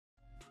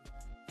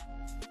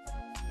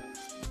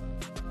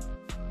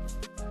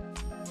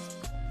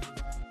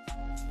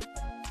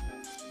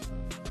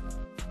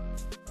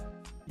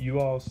You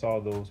all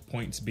saw those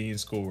points being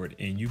scored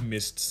and you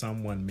missed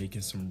someone making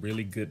some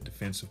really good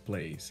defensive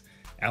plays.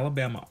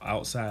 Alabama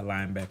outside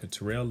linebacker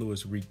Terrell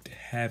Lewis wreaked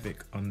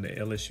havoc on the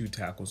LSU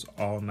tackles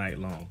all night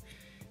long.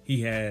 He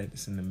had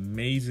an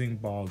amazing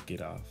ball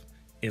get off,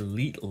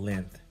 elite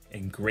length,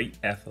 and great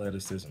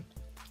athleticism.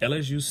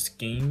 LSU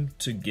schemed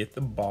to get the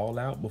ball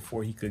out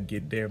before he could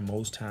get there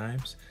most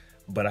times,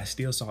 but I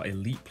still saw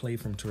elite play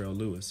from Terrell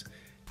Lewis.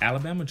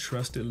 Alabama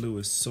trusted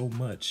Lewis so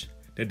much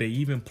that they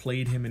even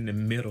played him in the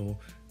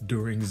middle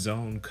during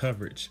zone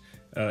coverage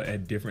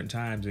at different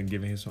times and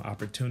giving him some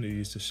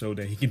opportunities to show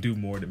that he can do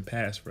more than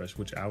pass rush,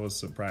 which I was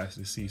surprised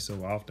to see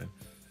so often.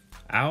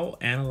 I'll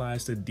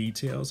analyze the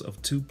details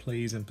of two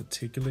plays in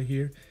particular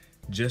here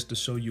just to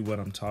show you what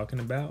I'm talking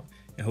about,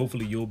 and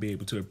hopefully you'll be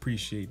able to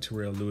appreciate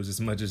Terrell Lewis as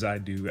much as I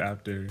do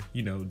after,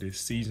 this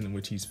season in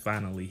which he's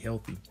finally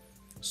healthy.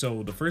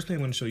 So the first play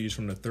I'm going to show you is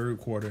from the third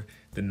quarter,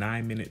 the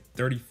 9-minute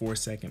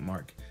 34-second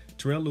mark.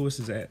 Terrell Lewis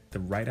is at the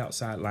right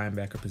outside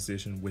linebacker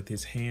position with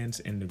his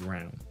hands in the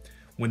ground.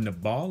 When the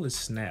ball is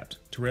snapped,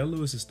 Terrell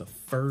Lewis is the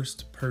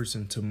first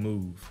person to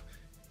move.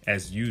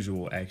 As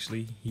usual,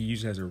 actually, he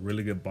usually has a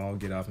really good ball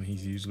get off and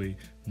he's usually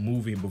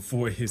moving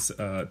before his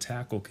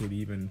tackle could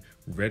even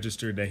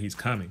register that he's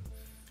coming.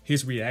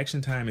 His reaction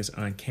time is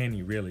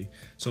uncanny, really.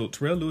 So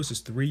Terrell Lewis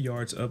is 3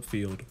 yards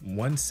upfield,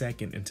 1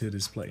 second into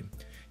this play.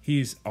 He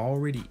is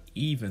already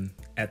even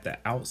at the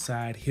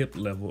outside hip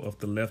level of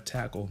the left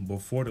tackle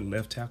before the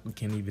left tackle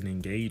can even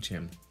engage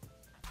him.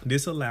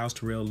 This allows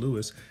Terrell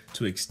Lewis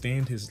to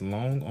extend his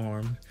long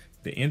arm,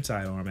 the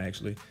inside arm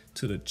actually,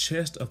 to the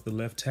chest of the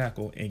left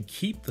tackle and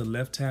keep the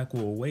left tackle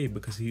away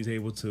because he's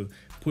able to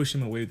push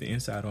him away with the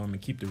inside arm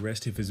and keep the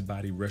rest of his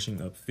body rushing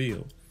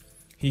upfield.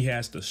 He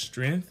has the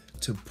strength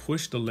to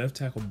push the left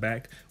tackle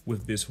back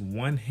with this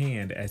one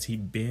hand as he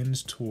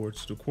bends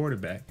towards the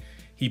quarterback.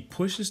 He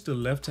pushes the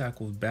left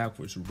tackle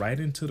backwards right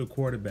into the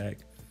quarterback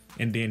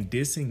and then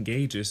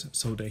disengages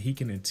so that he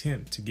can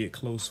attempt to get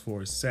close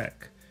for a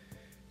sack.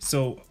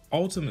 So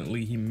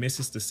ultimately, he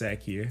misses the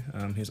sack here.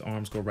 His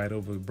arms go right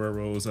over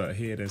Burrow's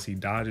head as he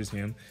dodges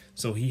him.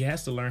 So he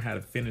has to learn how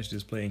to finish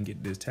this play and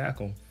get this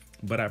tackle.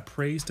 But I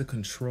praise the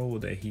control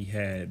that he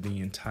had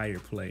the entire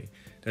play.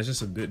 That's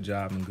just a good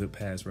job and good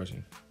pass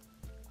rushing.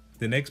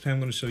 The next play I'm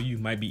going to show you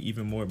might be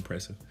even more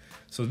impressive.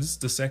 So this is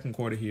the second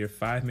quarter here,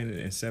 5 minutes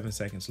and 7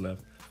 seconds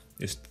left.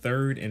 It's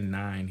 3rd and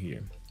 9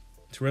 here.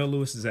 Terrell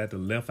Lewis is at the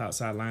left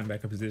outside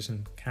linebacker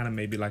position, kind of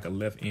maybe like a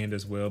left end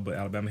as well, but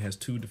Alabama has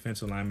 2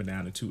 defensive linemen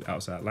down and 2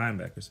 outside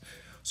linebackers.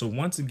 So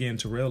once again,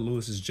 Terrell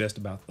Lewis is just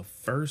about the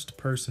first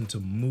person to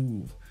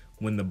move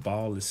when the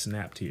ball is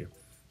snapped here.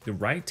 The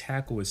right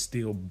tackle is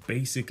still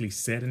basically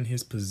set in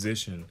his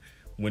position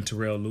when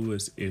Terrell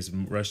Lewis is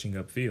rushing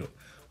upfield.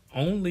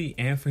 Only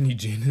Anthony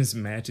Jennings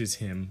matches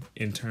him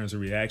in terms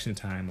of reaction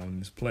time on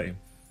this play.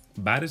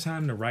 By the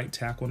time the right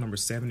tackle number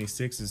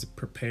 76 is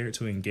prepared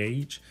to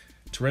engage,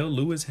 Terrell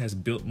Lewis has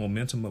built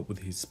momentum up with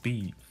his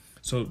speed.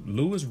 So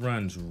Lewis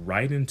runs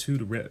right into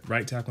the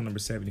right tackle number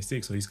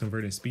 76, so he's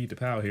converting speed to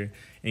power here,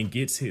 and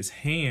gets his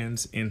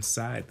hands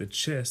inside the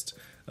chest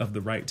of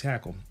the right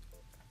tackle.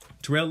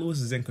 Terrell Lewis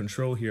is in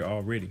control here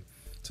already.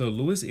 So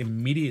Lewis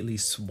immediately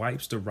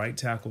swipes the right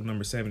tackle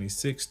number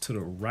 76 to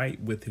the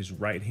right with his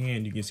right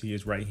hand. You can see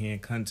his right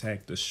hand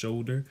contact the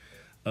shoulder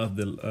of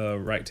the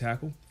right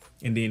tackle,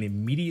 and then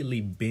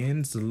immediately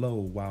bends low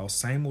while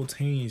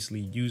simultaneously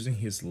using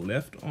his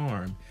left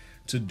arm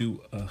to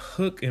do a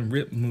hook and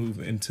rip move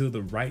into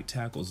the right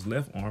tackle's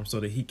left arm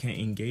so that he can't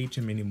engage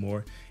him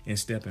anymore and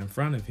step in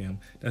front of him.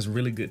 That's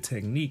really good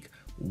technique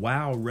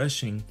while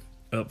rushing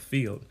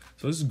upfield.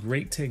 So this is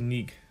great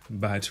technique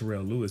by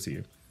Terrell Lewis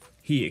here.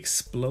 He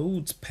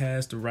explodes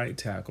past the right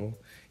tackle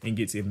and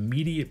gets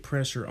immediate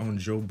pressure on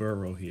Joe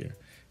Burrow here,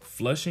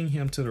 flushing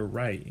him to the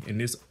right,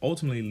 and this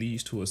ultimately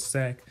leads to a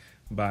sack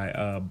by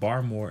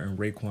Barmore and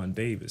Raekwon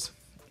Davis.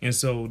 And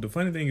so the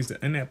funny thing is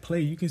that in that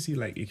play, you can see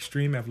like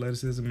extreme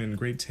athleticism and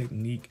great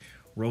technique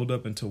rolled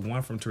up into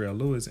one from Terrell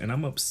Lewis. And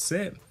I'm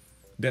upset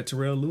that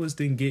Terrell Lewis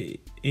didn't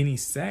get any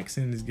sacks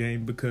in this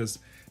game because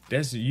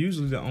that's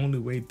usually the only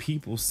way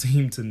people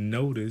seem to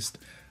notice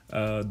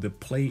the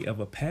play of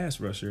a pass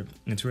rusher.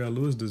 And Terrell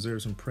Lewis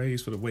deserves some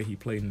praise for the way he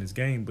played in this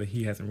game, but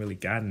he hasn't really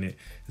gotten it.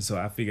 And so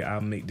I figure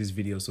I'll make this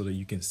video so that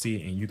you can see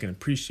it and you can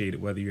appreciate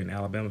it, whether you're an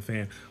Alabama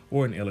fan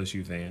or an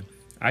LSU fan.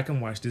 I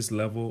can watch this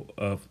level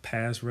of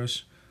pass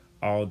rush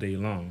all day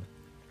long.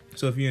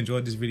 So if you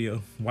enjoyed this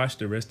video, watch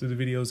the rest of the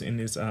videos in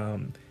this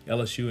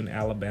LSU and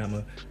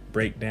Alabama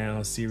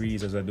breakdown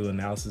series as I do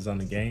analysis on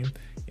the game,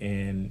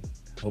 and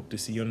hope to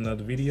see you in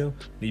another video.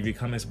 Leave your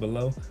comments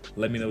below.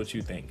 Let me know what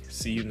you think.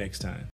 See you next time.